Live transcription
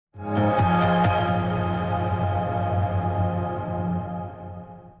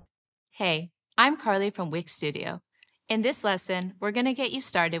Hey, I'm Carly from Wix Studio. In this lesson, we're going to get you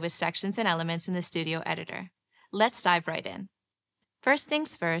started with sections and elements in the Studio Editor. Let's dive right in. First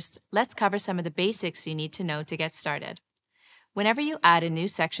things first, let's cover some of the basics you need to know to get started. Whenever you add a new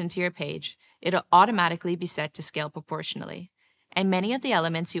section to your page, it'll automatically be set to scale proportionally, and many of the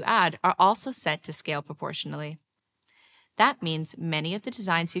elements you add are also set to scale proportionally. That means many of the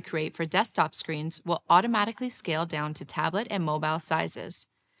designs you create for desktop screens will automatically scale down to tablet and mobile sizes,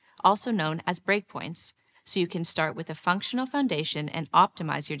 also known as breakpoints, so you can start with a functional foundation and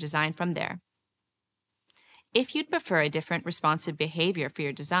optimize your design from there. If you'd prefer a different responsive behavior for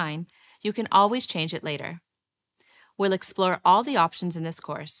your design, you can always change it later. We'll explore all the options in this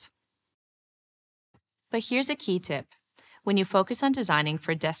course. But here's a key tip. When you focus on designing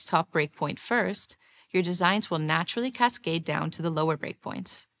for desktop breakpoint first, your designs will naturally cascade down to the lower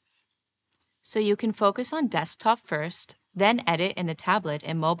breakpoints. So you can focus on desktop first, then edit in the tablet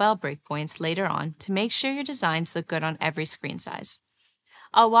and mobile breakpoints later on to make sure your designs look good on every screen size.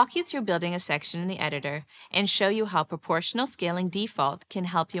 I'll walk you through building a section in the editor and show you how proportional scaling default can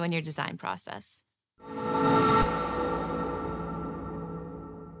help you in your design process.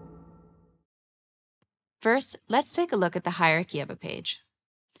 First, let's take a look at the hierarchy of a page.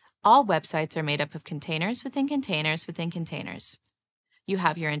 All websites are made up of containers within containers within containers. You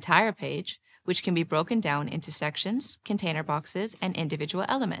have your entire page, which can be broken down into sections, container boxes, and individual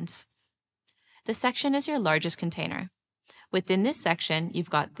elements. The section is your largest container. Within this section,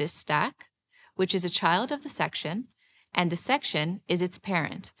 you've got this stack, which is a child of the section, and the section is its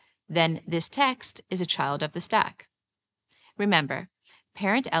parent. Then this text is a child of the stack. Remember,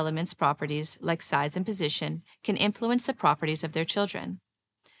 parent elements' properties like size and position can influence the properties of their children.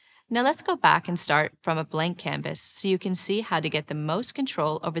 Now let's go back and start from a blank canvas so you can see how to get the most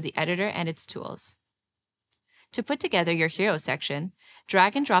control over the editor and its tools. To put together your hero section,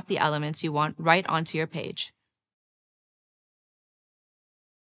 drag and drop the elements you want right onto your page.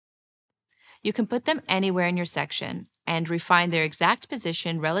 You can put them anywhere in your section and refine their exact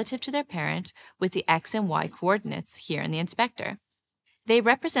position relative to their parent with the X and Y coordinates here in the inspector. They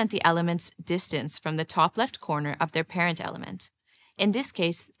represent the element's distance from the top left corner of their parent element. In this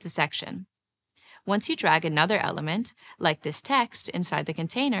case, the section. Once you drag another element, like this text, inside the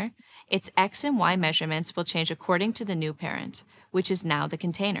container, its X and Y measurements will change according to the new parent, which is now the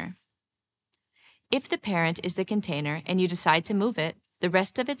container. If the parent is the container and you decide to move it, the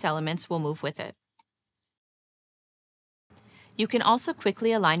rest of its elements will move with it. You can also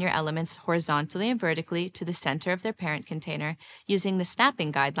quickly align your elements horizontally and vertically to the center of their parent container using the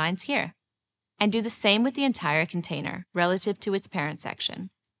snapping guidelines here. And do the same with the entire container relative to its parent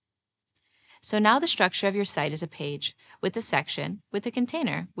section. So now the structure of your site is a page with a section with a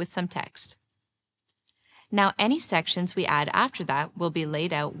container with some text. Now any sections we add after that will be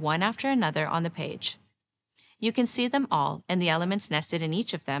laid out one after another on the page. You can see them all and the elements nested in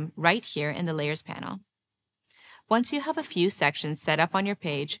each of them right here in the Layers panel. Once you have a few sections set up on your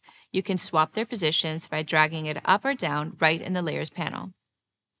page, you can swap their positions by dragging it up or down right in the Layers panel.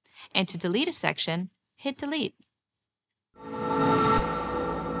 And to delete a section, hit delete.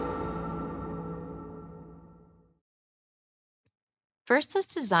 First,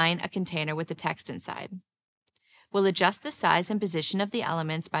 let's design a container with the text inside. We'll adjust the size and position of the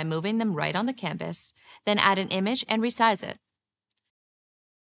elements by moving them right on the canvas, then add an image and resize it.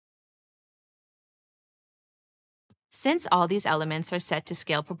 Since all these elements are set to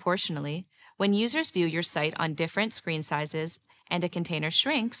scale proportionally, when users view your site on different screen sizes and a container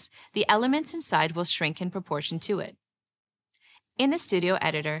shrinks, the elements inside will shrink in proportion to it. In the Studio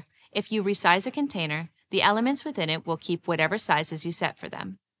Editor, if you resize a container, the elements within it will keep whatever sizes you set for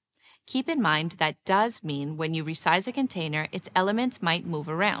them. Keep in mind that does mean when you resize a container, its elements might move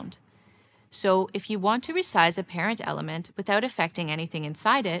around. So if you want to resize a parent element without affecting anything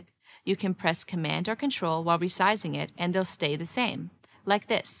inside it, you can press Command or Control while resizing it and they'll stay the same, like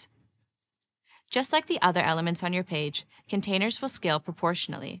this. Just like the other elements on your page, containers will scale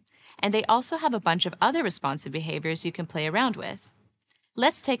proportionally, and they also have a bunch of other responsive behaviors you can play around with.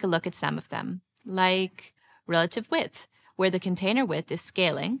 Let's take a look at some of them, like relative width, where the container width is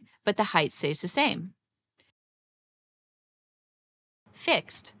scaling, but the height stays the same.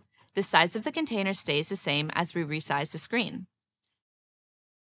 Fixed, the size of the container stays the same as we resize the screen.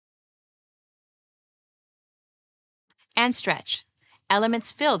 And stretch,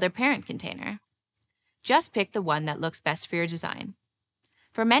 elements fill their parent container. Just pick the one that looks best for your design.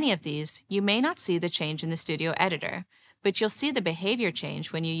 For many of these, you may not see the change in the Studio Editor, but you'll see the behavior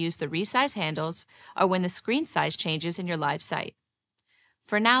change when you use the resize handles or when the screen size changes in your live site.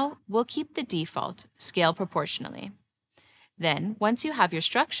 For now, we'll keep the default, scale proportionally. Then, once you have your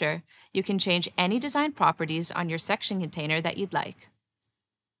structure, you can change any design properties on your section container that you'd like.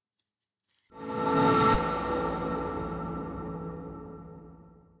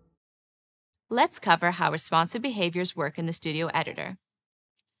 Let's cover how responsive behaviors work in the Studio Editor.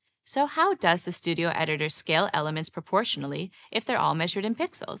 So how does the Studio Editor scale elements proportionally if they're all measured in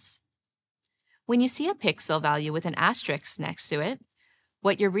pixels? When you see a pixel value with an asterisk next to it,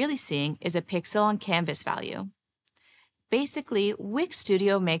 what you're really seeing is a pixel on canvas value. Basically, Wix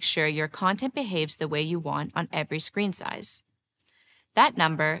Studio makes sure your content behaves the way you want on every screen size. That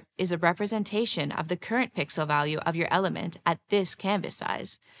number is a representation of the current pixel value of your element at this canvas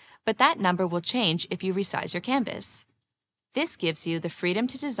size, but that number will change if you resize your canvas. This gives you the freedom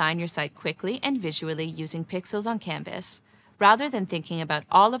to design your site quickly and visually using pixels on canvas, rather than thinking about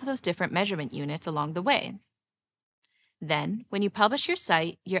all of those different measurement units along the way. Then, when you publish your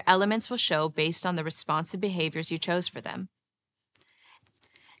site, your elements will show based on the responsive behaviors you chose for them.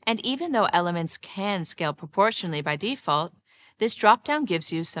 And even though elements can scale proportionally by default, this dropdown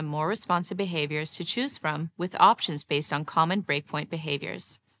gives you some more responsive behaviors to choose from with options based on common breakpoint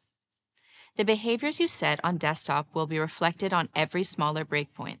behaviors. The behaviors you set on desktop will be reflected on every smaller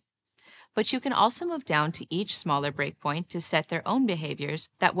breakpoint. But you can also move down to each smaller breakpoint to set their own behaviors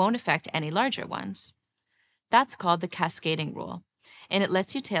that won't affect any larger ones. That's called the cascading rule, and it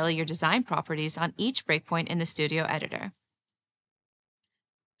lets you tailor your design properties on each breakpoint in the Studio Editor.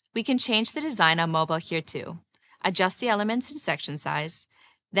 We can change the design on mobile here too. Adjust the elements and section size.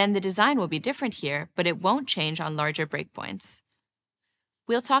 Then the design will be different here, but it won't change on larger breakpoints.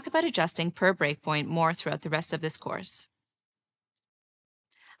 We'll talk about adjusting per breakpoint more throughout the rest of this course.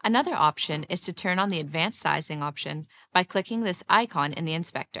 Another option is to turn on the advanced sizing option by clicking this icon in the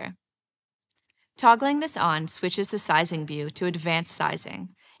inspector. Toggling this on switches the sizing view to advanced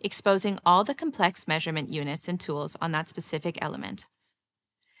sizing, exposing all the complex measurement units and tools on that specific element.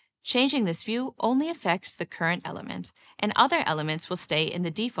 Changing this view only affects the current element, and other elements will stay in the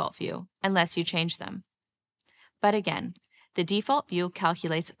default view unless you change them. But again, the default view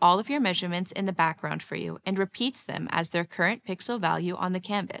calculates all of your measurements in the background for you and repeats them as their current pixel value on the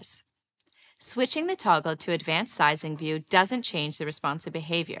canvas. Switching the toggle to advanced sizing view doesn't change the responsive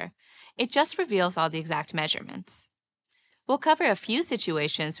behavior. It just reveals all the exact measurements. We'll cover a few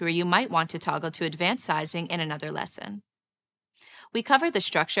situations where you might want to toggle to advanced sizing in another lesson. We cover the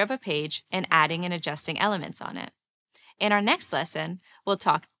structure of a page and adding and adjusting elements on it. In our next lesson, we'll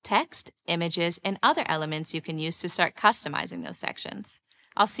talk text, images, and other elements you can use to start customizing those sections.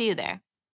 I'll see you there.